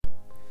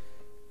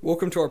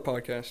Welcome to our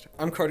podcast.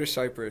 I'm Carter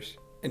Cypress,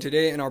 and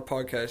today in our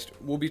podcast,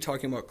 we'll be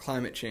talking about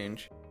climate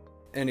change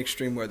and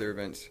extreme weather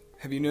events.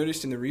 Have you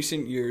noticed in the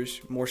recent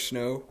years more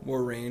snow,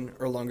 more rain,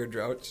 or longer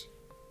droughts?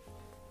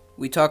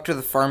 We talked to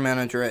the farm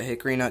manager at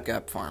Hickory Nut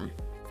Gap Farm.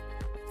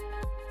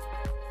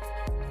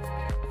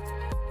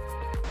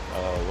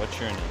 What's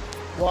your name?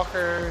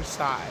 Walker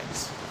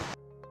Sides.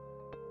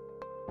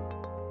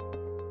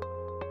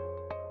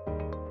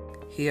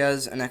 He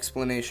has an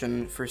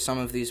explanation for some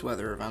of these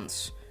weather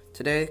events.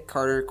 Today,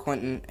 Carter,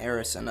 Quentin,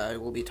 Eris, and I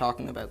will be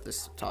talking about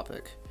this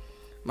topic.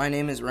 My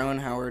name is Rowan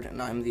Howard,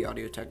 and I'm the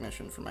audio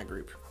technician for my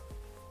group.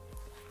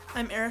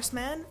 I'm Eris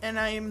Mann, and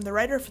I am the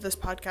writer for this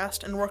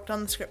podcast and worked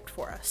on the script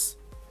for us.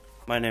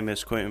 My name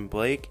is Quentin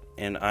Blake,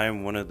 and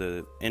I'm one of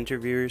the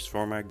interviewers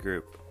for my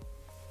group.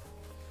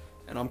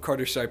 And I'm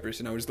Carter Cypress,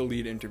 and I was the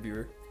lead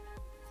interviewer.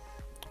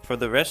 For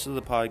the rest of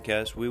the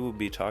podcast, we will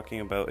be talking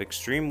about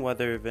extreme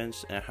weather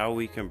events and how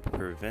we can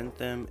prevent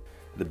them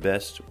the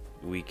best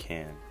we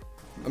can.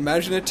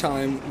 Imagine a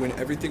time when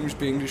everything was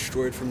being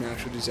destroyed from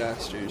natural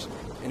disasters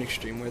and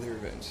extreme weather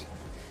events.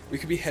 We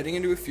could be heading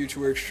into a future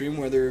where extreme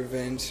weather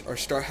events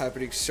start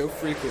happening so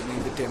frequently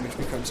that damage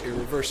becomes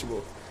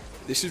irreversible.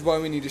 This is why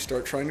we need to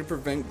start trying to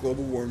prevent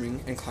global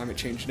warming and climate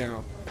change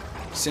now.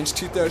 Since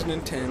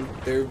 2010,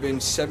 there have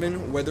been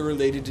 7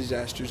 weather-related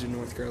disasters in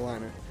North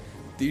Carolina.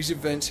 These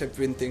events have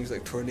been things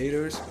like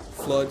tornadoes,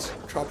 floods,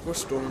 tropical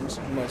storms,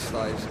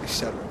 mudslides,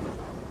 etc.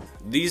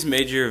 These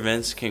major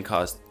events can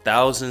cause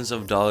thousands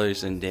of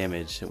dollars in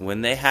damage.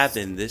 When they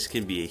happen, this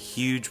can be a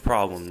huge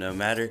problem no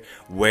matter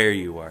where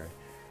you are.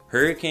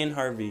 Hurricane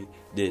Harvey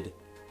did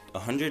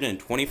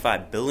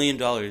 $125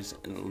 billion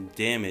in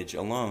damage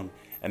alone.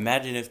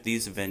 Imagine if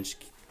these events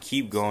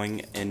keep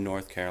going in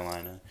North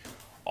Carolina.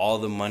 All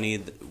the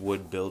money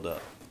would build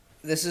up.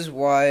 This is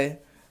why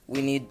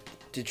we need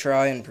to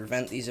try and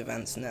prevent these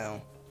events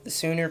now. The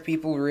sooner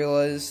people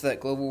realize that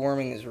global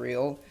warming is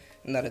real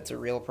and that it's a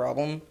real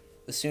problem,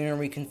 the sooner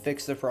we can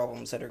fix the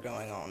problems that are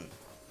going on.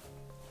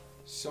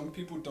 Some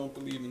people don't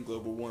believe in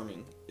global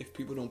warming. If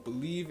people don't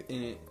believe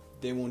in it,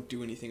 they won't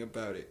do anything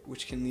about it,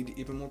 which can lead to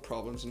even more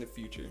problems in the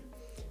future.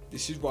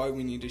 This is why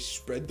we need to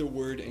spread the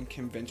word and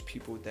convince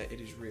people that it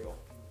is real.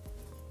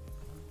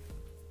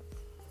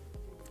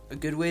 A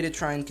good way to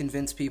try and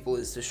convince people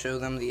is to show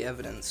them the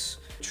evidence.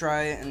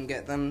 Try and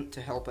get them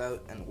to help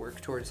out and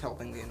work towards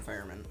helping the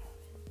environment.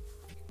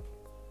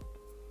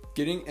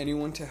 Getting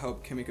anyone to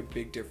help can make a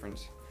big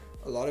difference.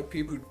 A lot of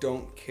people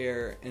don't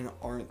care and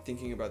aren't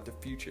thinking about the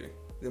future.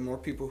 The more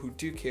people who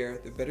do care,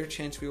 the better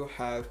chance we will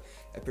have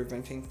at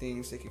preventing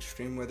things like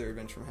extreme weather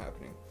events from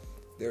happening.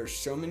 There are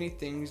so many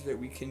things that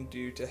we can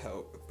do to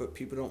help, but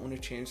people don't want to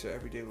change their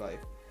everyday life.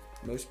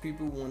 Most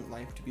people want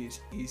life to be as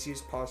easy as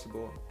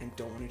possible and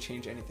don't want to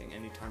change anything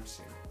anytime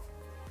soon.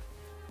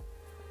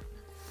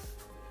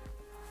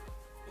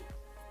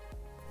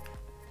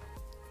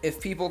 If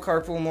people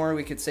carpool more,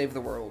 we could save the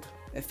world.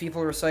 If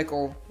people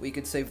recycle, we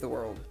could save the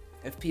world.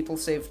 If people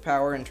saved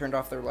power and turned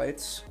off their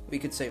lights, we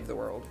could save the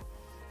world.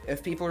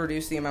 If people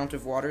reduce the amount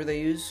of water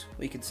they use,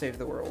 we could save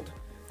the world.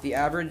 The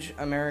average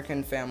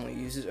American family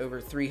uses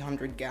over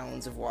 300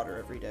 gallons of water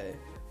every day,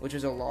 which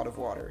is a lot of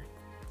water.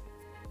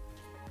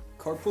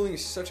 Carpooling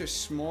is such a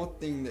small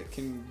thing that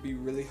can be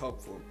really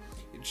helpful.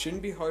 It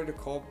shouldn't be hard to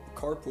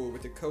carpool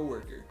with a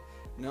coworker.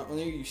 Not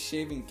only are you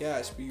saving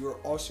gas, but you are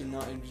also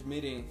not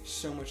emitting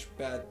so much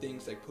bad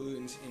things like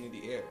pollutants into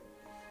the air.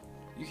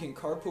 You can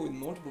carpool with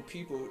multiple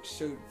people,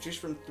 so just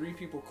from 3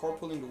 people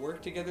carpooling to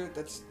work together,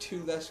 that's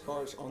 2 less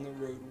cars on the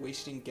road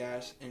wasting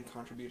gas and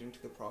contributing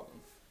to the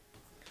problem.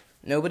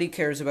 Nobody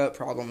cares about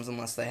problems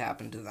unless they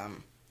happen to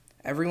them.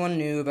 Everyone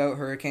knew about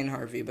Hurricane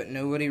Harvey, but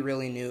nobody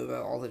really knew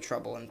about all the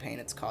trouble and pain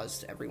it's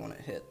caused to everyone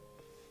it hit.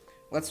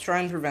 Let's try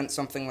and prevent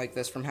something like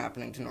this from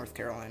happening to North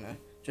Carolina.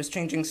 Just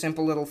changing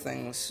simple little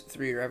things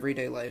through your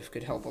everyday life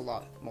could help a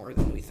lot more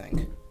than we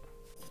think.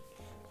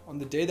 On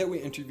the day that we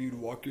interviewed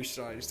Walker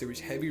Sides, there was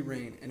heavy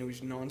rain and it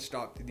was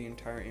non-stop through the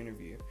entire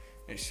interview.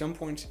 And at some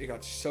points, it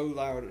got so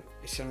loud,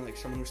 it sounded like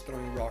someone was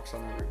throwing rocks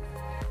on the roof.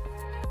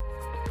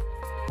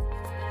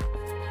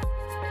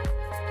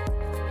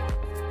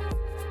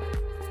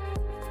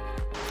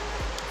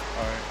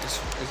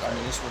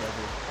 It's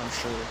whatever. I'm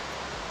sure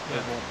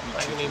it won't be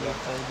I can too even loud.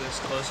 hold this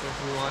closer if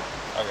you want.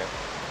 Okay.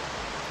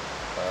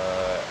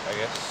 I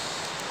guess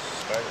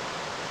start.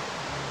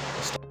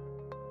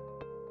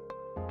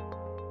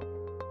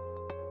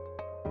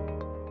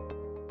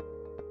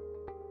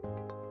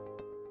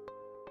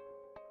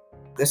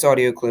 This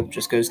audio clip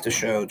just goes to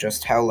show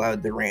just how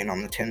loud the rain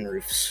on the tin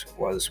roofs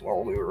was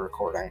while we were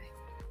recording.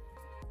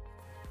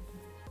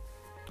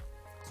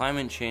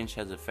 Climate change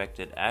has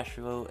affected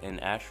Asheville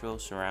and Asheville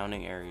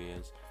surrounding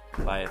areas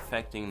by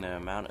affecting the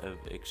amount of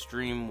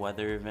extreme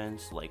weather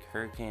events like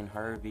Hurricane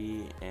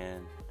Harvey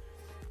and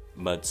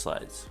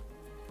mudslides.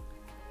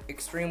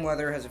 Extreme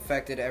weather has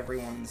affected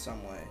everyone in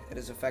some way. It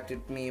has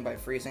affected me by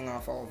freezing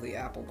off all of the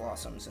apple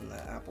blossoms in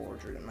the apple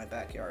orchard in my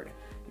backyard,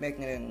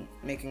 making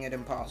it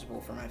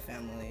impossible for my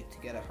family to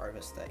get a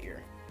harvest that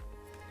year.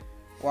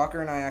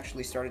 Walker and I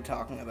actually started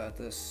talking about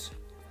this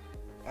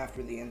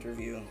after the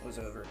interview was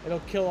over. It'll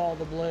kill all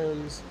the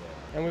blooms,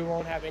 and we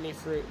won't have any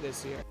fruit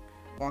this year.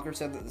 Walker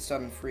said that the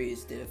sudden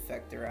freeze did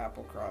affect their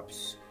apple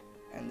crops,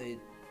 and they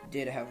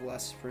did have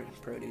less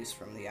produce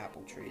from the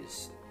apple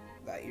trees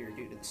that year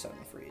due to the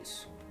sudden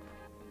freeze.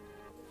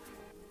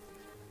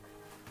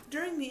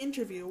 During the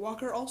interview,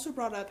 Walker also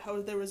brought up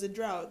how there was a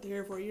drought 3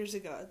 or 4 years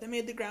ago that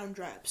made the ground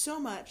dry up so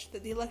much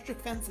that the electric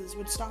fences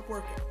would stop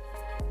working.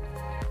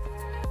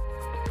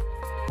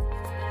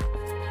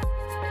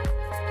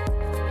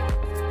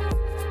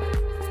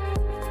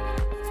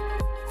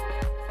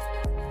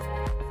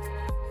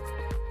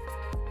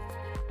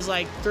 It was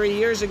like 3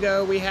 years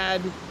ago, we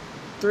had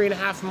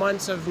 3.5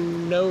 months of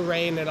no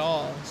rain at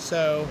all.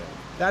 So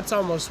that's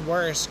almost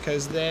worse,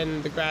 because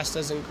then the grass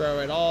doesn't grow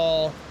at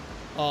all.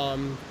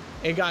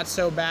 It got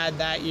so bad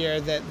that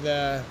year that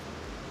the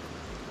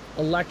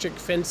electric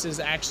fences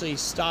actually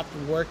stopped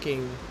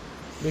working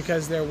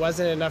because there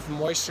wasn't enough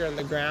moisture in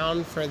the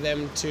ground for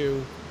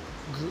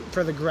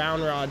for the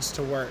ground rods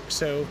to work.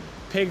 So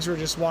pigs were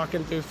just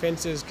walking through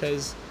fences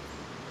because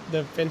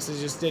the fences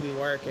just didn't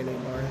work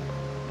anymore.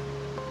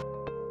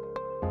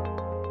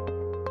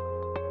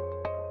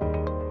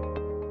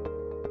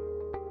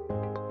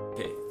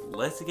 Okay,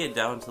 let's get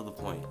down to the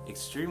point.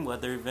 Extreme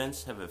weather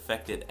events have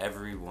affected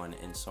everyone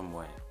in some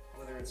way.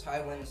 Whether it's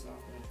high winds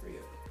knocking a tree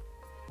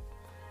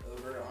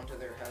over onto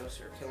their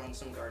house or killing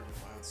some garden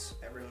plants,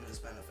 everyone has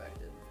been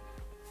affected.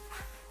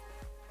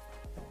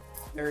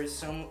 There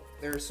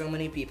are so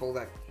many people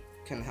that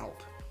can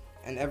help,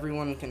 and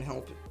everyone can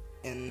help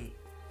in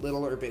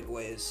little or big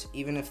ways,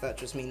 even if that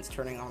just means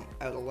turning out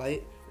a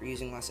light or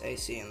using less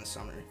AC in the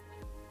summer.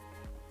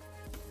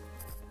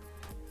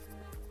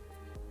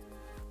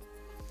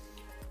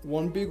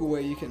 One big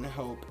way you can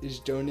help is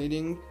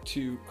donating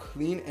to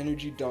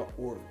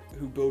cleanenergy.org,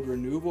 who build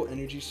renewable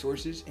energy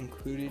sources,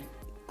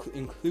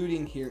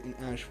 including here in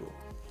Asheville.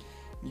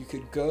 You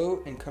could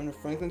go and come to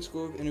Franklin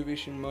School of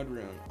Innovation Mud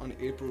Run on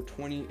April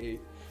 28th.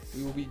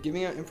 We will be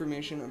giving out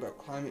information about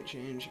climate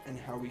change and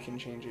how we can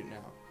change it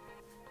now.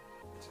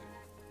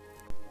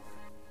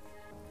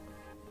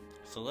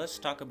 So let's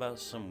talk about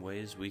some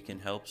ways we can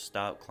help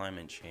stop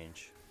climate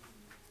change.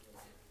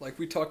 Like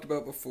we talked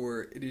about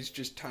before, it is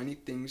just tiny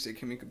things that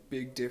can make a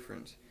big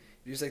difference.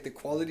 It is like the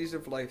qualities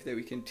of life that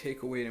we can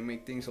take away to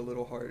make things a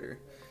little harder.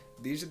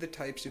 These are the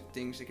types of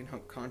things that can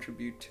help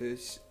contribute to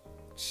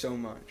so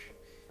much.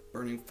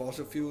 Burning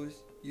fossil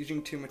fuels,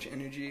 using too much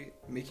energy,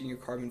 making your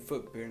carbon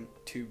footprint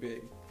too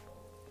big.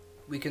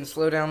 We can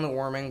slow down the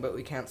warming, but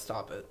we can't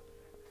stop it.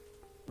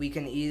 We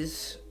can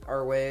ease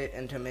our way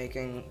into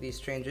making these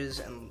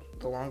changes, and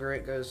the longer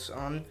it goes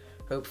on,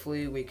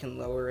 hopefully we can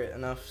lower it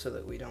enough so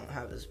that we don't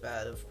have as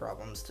bad of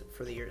problems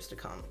for the years to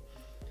come.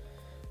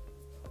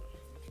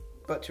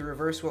 But to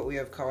reverse what we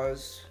have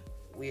caused,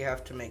 we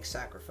have to make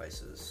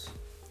sacrifices.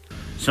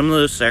 Some of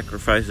those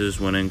sacrifices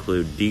would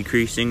include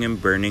decreasing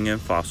and burning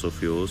of fossil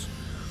fuels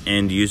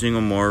and using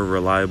a more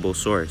reliable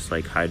source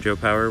like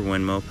hydropower,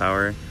 windmill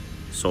power,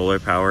 solar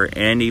power,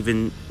 and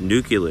even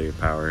nuclear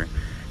power.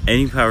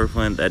 Any power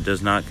plant that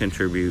does not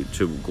contribute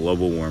to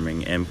global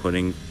warming and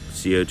putting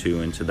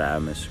CO2 into the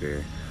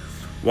atmosphere.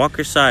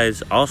 Walker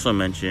Size also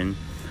mentioned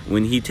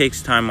when he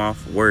takes time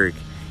off work,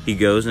 he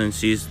goes and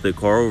sees the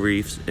coral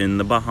reefs in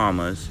the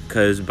Bahamas,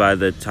 because by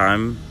the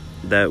time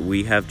that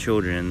we have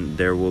children,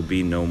 there will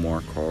be no more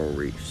coral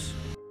reefs.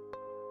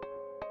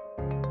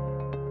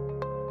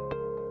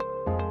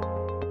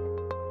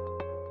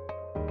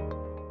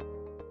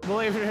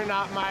 Believe it or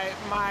not,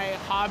 my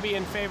hobby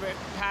and favorite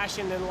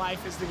passion in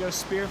life is to go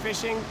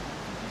spearfishing.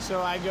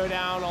 So I go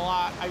down a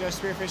lot. I go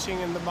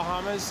spearfishing in the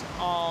Bahamas.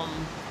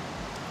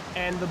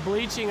 And the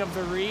bleaching of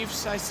the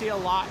reefs, I see a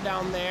lot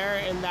down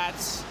there, and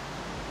that's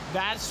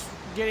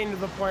getting to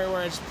the point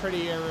where it's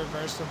pretty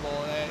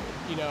irreversible.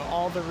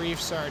 All the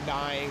reefs are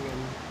dying,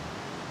 and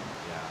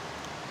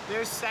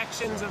there's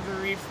sections of the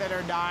reef that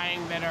are dying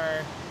that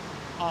are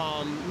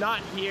not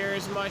here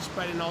as much,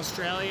 but in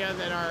Australia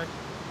that are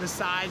the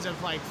size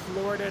of like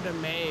Florida to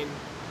Maine.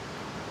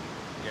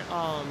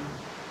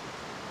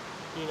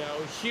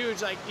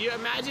 Huge. Like, you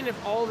imagine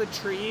if all the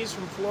trees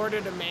from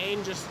Florida to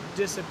Maine just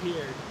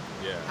disappeared.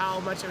 How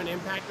much of an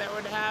impact that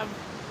would have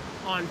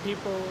on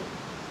people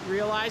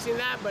realizing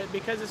that. But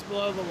because it's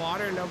below the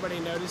water, nobody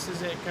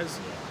notices it because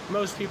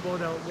most people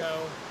don't go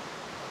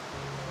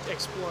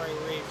exploring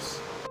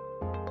reefs.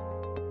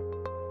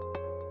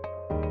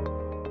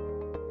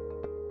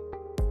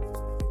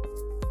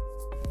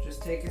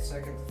 Just take a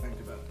second to think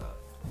about that.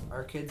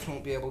 Our kids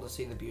won't be able to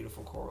see the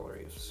beautiful coral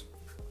reefs.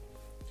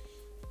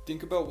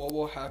 Think about what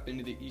will happen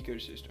to the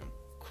ecosystem.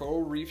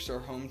 Coral reefs are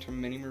home to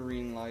many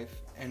marine life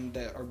and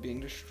that are being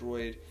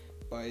destroyed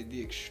by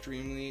the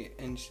extremely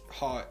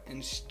hot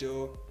and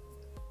still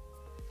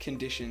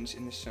conditions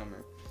in the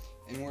summer,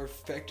 and were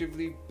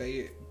effectively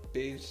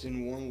bathed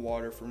in warm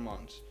water for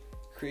months,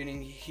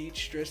 creating heat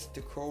stress that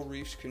the coral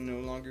reefs can no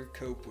longer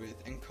cope with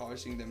and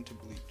causing them to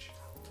bleach.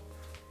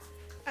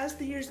 As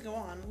the years go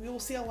on, we will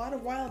see a lot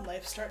of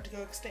wildlife start to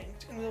go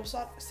extinct, and we will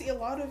see a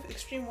lot of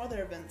extreme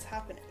weather events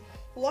happening.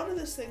 A lot of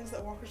those things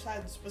that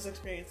Walkersides was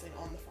experiencing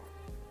on the farm.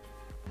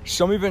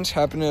 Some events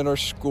happen at our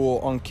school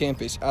on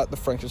campus at the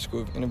Franklin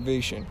School of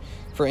Innovation.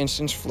 For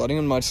instance, flooding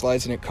and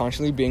mudslides and it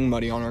constantly being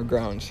muddy on our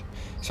grounds.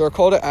 So our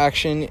call to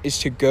action is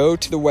to go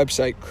to the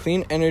website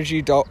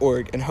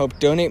cleanenergy.org and help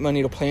donate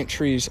money to plant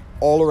trees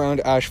all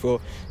around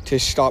Asheville to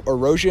stop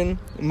erosion,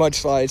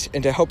 mudslides,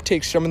 and to help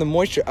take some of the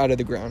moisture out of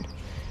the ground.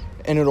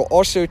 And it'll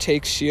also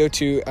take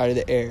CO2 out of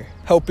the air,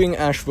 helping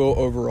Asheville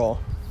overall.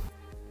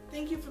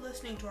 Thank you for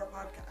listening to our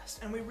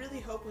podcast, and we really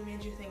hope we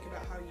made you think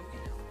about how you can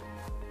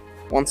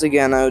help. Once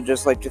again, I would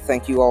just like to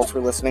thank you all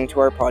for listening to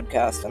our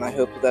podcast, and I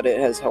hope that it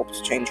has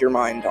helped change your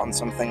mind on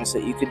some things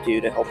that you could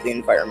do to help the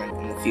environment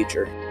in the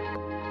future.